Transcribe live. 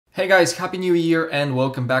Hey guys, Happy New Year and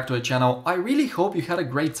welcome back to the channel. I really hope you had a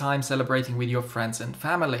great time celebrating with your friends and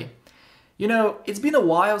family. You know, it's been a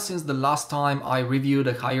while since the last time I reviewed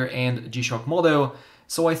a higher end G-Shock model,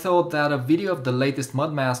 so I thought that a video of the latest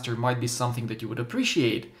Mudmaster might be something that you would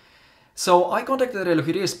appreciate. So I contacted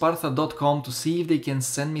relojeriaesparta.com to see if they can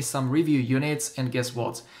send me some review units, and guess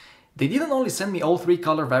what? They didn't only send me all three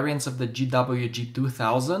color variants of the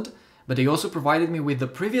GWG-2000, but they also provided me with the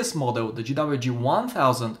previous model, the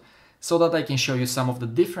GWG-1000, so that I can show you some of the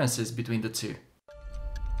differences between the two.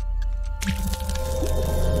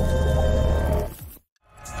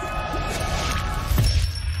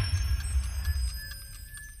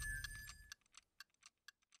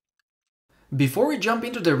 Before we jump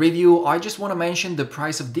into the review, I just want to mention the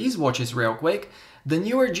price of these watches real quick. The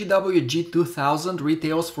newer GWG-2000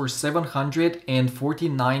 retails for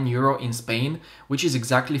 €749 in Spain, which is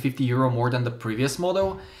exactly €50 more than the previous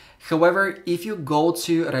model. However, if you go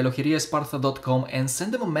to relojeriaesparta.com and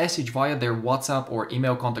send them a message via their WhatsApp or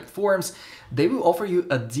email contact forms, they will offer you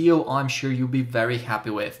a deal I'm sure you'll be very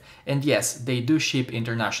happy with. And yes, they do ship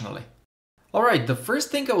internationally. Alright, the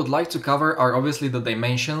first thing I would like to cover are obviously the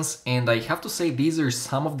dimensions, and I have to say these are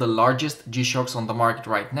some of the largest G-Shocks on the market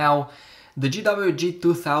right now. The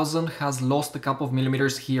GWG-2000 has lost a couple of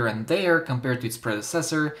millimeters here and there compared to its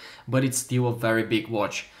predecessor, but it's still a very big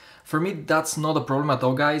watch. For me, that's not a problem at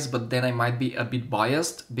all, guys, but then I might be a bit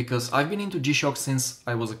biased, because I've been into G-Shock since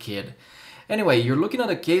I was a kid. Anyway, you're looking at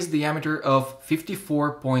a case diameter of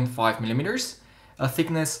 54.5 millimeters, a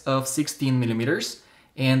thickness of 16 millimeters,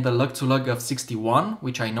 and a lug-to-lug of 61,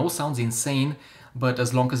 which I know sounds insane, but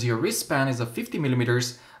as long as your wrist span is of 50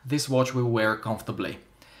 millimeters, this watch will wear comfortably.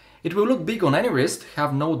 It will look big on any wrist,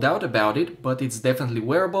 have no doubt about it, but it's definitely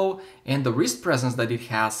wearable, and the wrist presence that it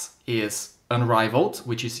has is unrivaled,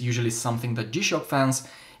 which is usually something that G-Shock fans,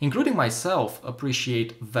 including myself,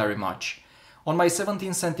 appreciate very much. On my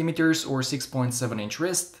 17 centimeters or 6.7 inch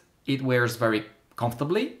wrist, it wears very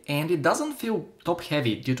comfortably, and it doesn't feel top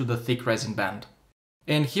heavy due to the thick resin band.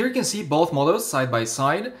 And here you can see both models side by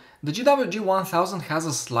side. The GWG-1000 has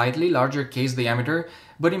a slightly larger case diameter,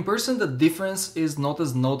 but in person the difference is not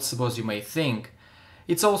as noticeable as you may think.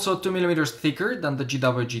 It's also 2 millimeters thicker than the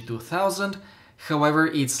GWG-2000, however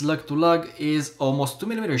its lug-to-lug is almost 2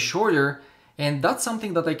 millimeters shorter, and that's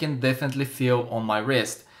something that I can definitely feel on my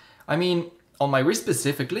wrist. I mean, on my wrist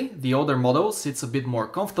specifically, the older model sits a bit more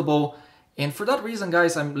comfortable, and for that reason,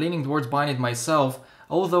 guys, I'm leaning towards buying it myself,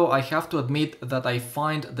 although I have to admit that I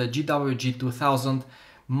find the GWG-2000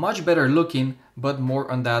 much better looking, but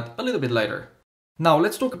more on that a little bit later. Now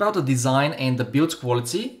let's talk about the design and the build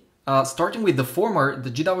quality. Starting with the former,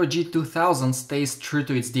 the GWG-2000 stays true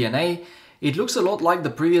to its DNA. It looks a lot like the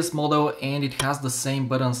previous model and it has the same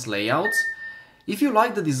buttons layout. If you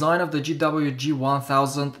like the design of the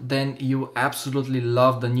GWG-1000, then you absolutely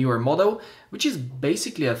love the newer model, which is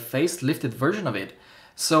basically a facelifted version of it.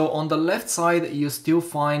 So on the left side you still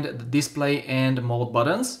find the display and mode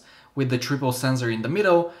buttons, with the triple sensor in the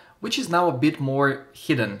middle, which is now a bit more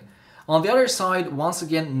hidden. On the other side, once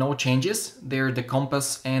again, no changes. They're the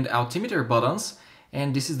compass and altimeter buttons,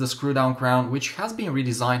 and this is the screw down crown, which has been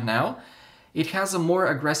redesigned now. It has a more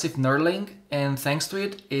aggressive knurling, and thanks to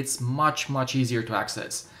it, it's much easier to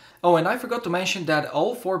access. Oh, and I forgot to mention that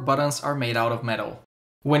all four buttons are made out of metal.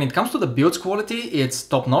 When it comes to the build quality, it's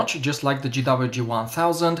top-notch, just like the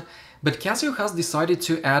GWG-1000, but Casio has decided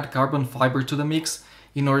to add carbon fiber to the mix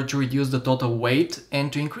in order to reduce the total weight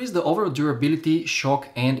and to increase the overall durability, shock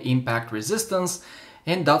and impact resistance,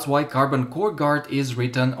 and that's why carbon core guard is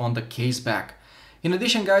written on the case back. In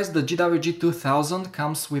addition, guys, the GWG-2000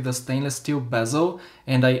 comes with a stainless steel bezel,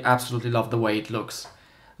 and I absolutely love the way it looks.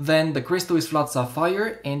 Then the crystal is flat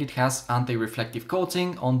sapphire and it has anti-reflective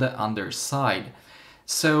coating on the underside.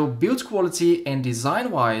 So build quality and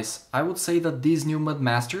design wise, I would say that these new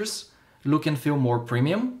Mudmasters look and feel more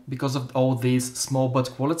premium because of all these small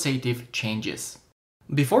but qualitative changes.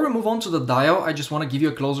 Before we move on to the dial, I just want to give you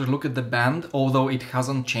a closer look at the band, although it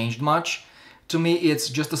hasn't changed much. To me, it's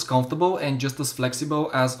just as comfortable and just as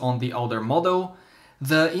flexible as on the older model.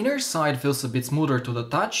 The inner side feels a bit smoother to the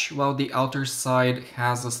touch, while the outer side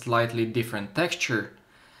has a slightly different texture.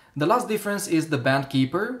 The last difference is the band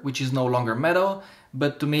keeper, which is no longer metal,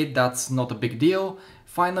 but to me that's not a big deal.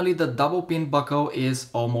 Finally, the double pin buckle is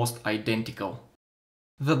almost identical.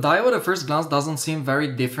 The dial at a first glance doesn't seem very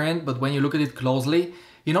different, but when you look at it closely,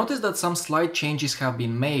 you notice that some slight changes have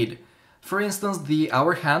been made. For instance, the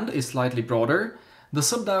hour hand is slightly broader, the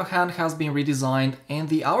sub-dial hand has been redesigned, and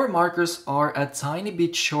the hour markers are a tiny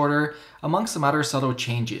bit shorter, among some other subtle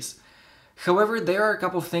changes. However, there are a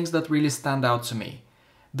couple of things that really stand out to me.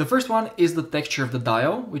 The first one is the texture of the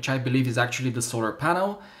dial, which I believe is actually the solar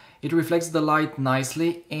panel. It reflects the light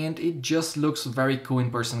nicely and it just looks very cool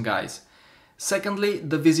in person, guys. Secondly,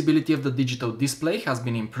 the visibility of the digital display has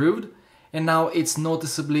been improved and now it's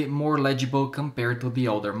noticeably more legible compared to the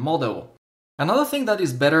older model. Another thing that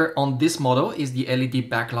is better on this model is the LED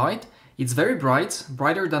backlight. It's very bright,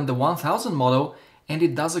 brighter than the 1000 model, and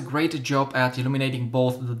it does a great job at illuminating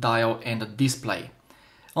both the dial and the display.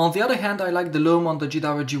 On the other hand, I like the lume on the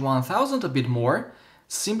GWG-1000 a bit more,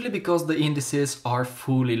 simply because the indices are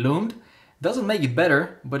fully lumed. Doesn't make it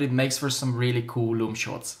better, but it makes for some really cool lume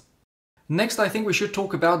shots. Next, I think we should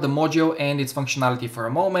talk about the module and its functionality for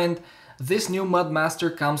a moment. This new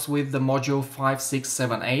Mudmaster comes with the module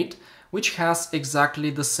 5678, which has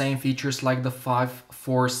exactly the same features like the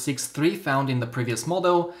 5463 found in the previous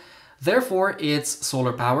model. Therefore, it's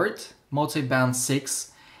solar powered, multi-band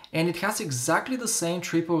 6, and it has exactly the same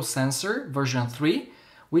triple sensor version 3,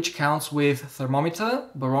 which counts with thermometer,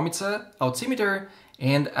 barometer, altimeter,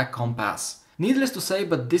 and a compass. Needless to say,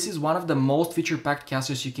 but this is one of the most feature-packed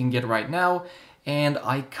Casios you can get right now, and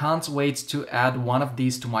I can't wait to add one of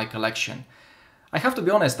these to my collection. I have to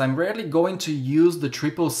be honest, I'm rarely going to use the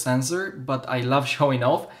triple sensor, but I love showing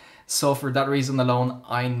off, so for that reason alone,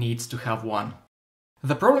 I need to have one.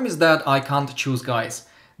 The problem is that I can't choose, guys.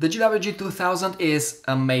 The GWG-2000 is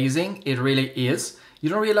amazing, it really is. You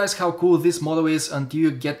don't realize how cool this model is until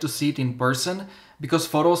you get to see it in person, because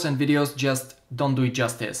photos and videos just don't do it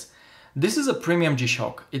justice. This is a premium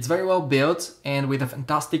G-Shock. It's very well built and with a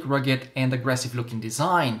fantastic rugged and aggressive looking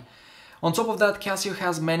design. On top of that, Casio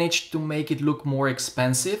has managed to make it look more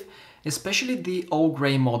expensive, especially the all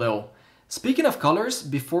grey model. Speaking of colors,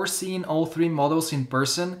 before seeing all three models in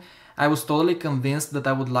person, I was totally convinced that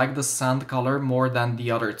I would like the sand color more than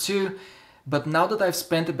the other two, but now that I've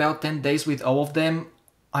spent about 10 days with all of them,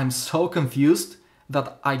 I'm so confused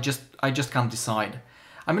that I just can't decide.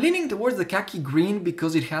 I'm leaning towards the khaki green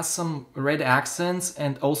because it has some red accents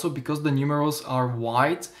and also because the numerals are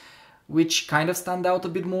white, which kind of stand out a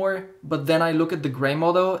bit more, but then I look at the grey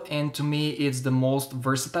model and to me it's the most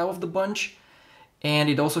versatile of the bunch, and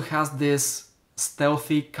it also has this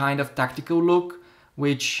stealthy kind of tactical look,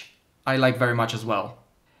 which I like very much as well.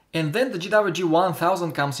 And then the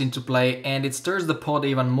GWG-1000 comes into play and it stirs the pod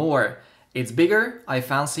even more. It's bigger, I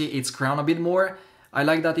fancy its crown a bit more, I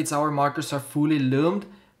like that its hour markers are fully lumed,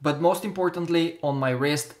 but most importantly on my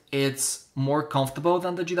wrist it's more comfortable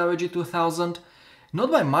than the GWG-2000. Not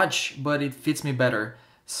by much, but it fits me better.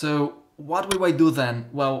 So what will I do then?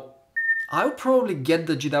 Well, I'll probably get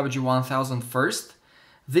the GWG-1000 first,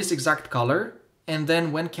 this exact color, and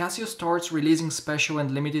then when Casio starts releasing special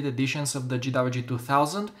and limited editions of the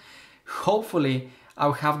GWG-2000, hopefully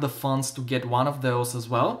I'll have the funds to get one of those as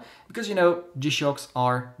well, because you know, G-Shocks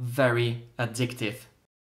are very addictive.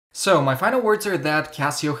 So my final words are that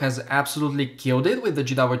Casio has absolutely killed it with the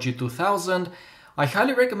GWG-2000. I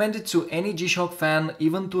highly recommend it to any G-Shock fan,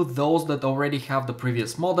 even to those that already have the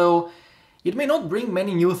previous model. It may not bring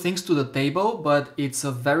many new things to the table, but it's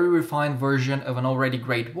a very refined version of an already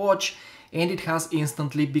great watch, and it has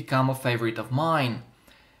instantly become a favorite of mine.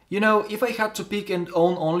 You know, if I had to pick and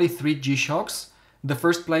own only 3 G-Shocks, the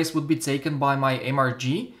first place would be taken by my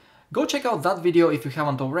MRG. Go check out that video if you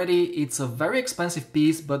haven't already, it's a very expensive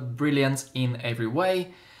piece but brilliant in every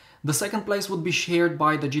way. The second place would be shared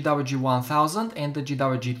by the GWG-1000 and the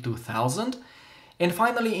GWG-2000. And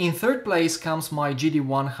finally, in third place comes my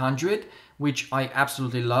GD100, which I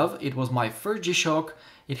absolutely love. It was my first G-Shock,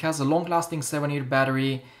 it has a long-lasting 7-year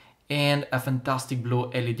battery and a fantastic blue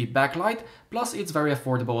LED backlight, plus it's very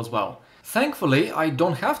affordable as well. Thankfully, I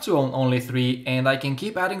don't have to own only 3 and I can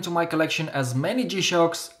keep adding to my collection as many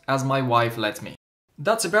G-Shocks as my wife lets me.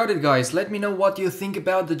 That's about it, guys. Let me know what you think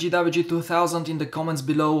about the GWG-2000 in the comments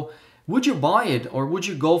below. Would you buy it or would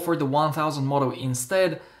you go for the 1000 model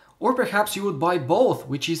instead? Or perhaps you would buy both,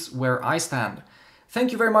 which is where I stand.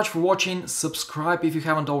 Thank you very much for watching, subscribe if you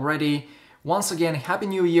haven't already. Once again, Happy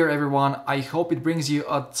New Year everyone, I hope it brings you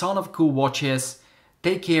a ton of cool watches.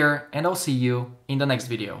 Take care and I'll see you in the next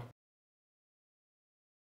video.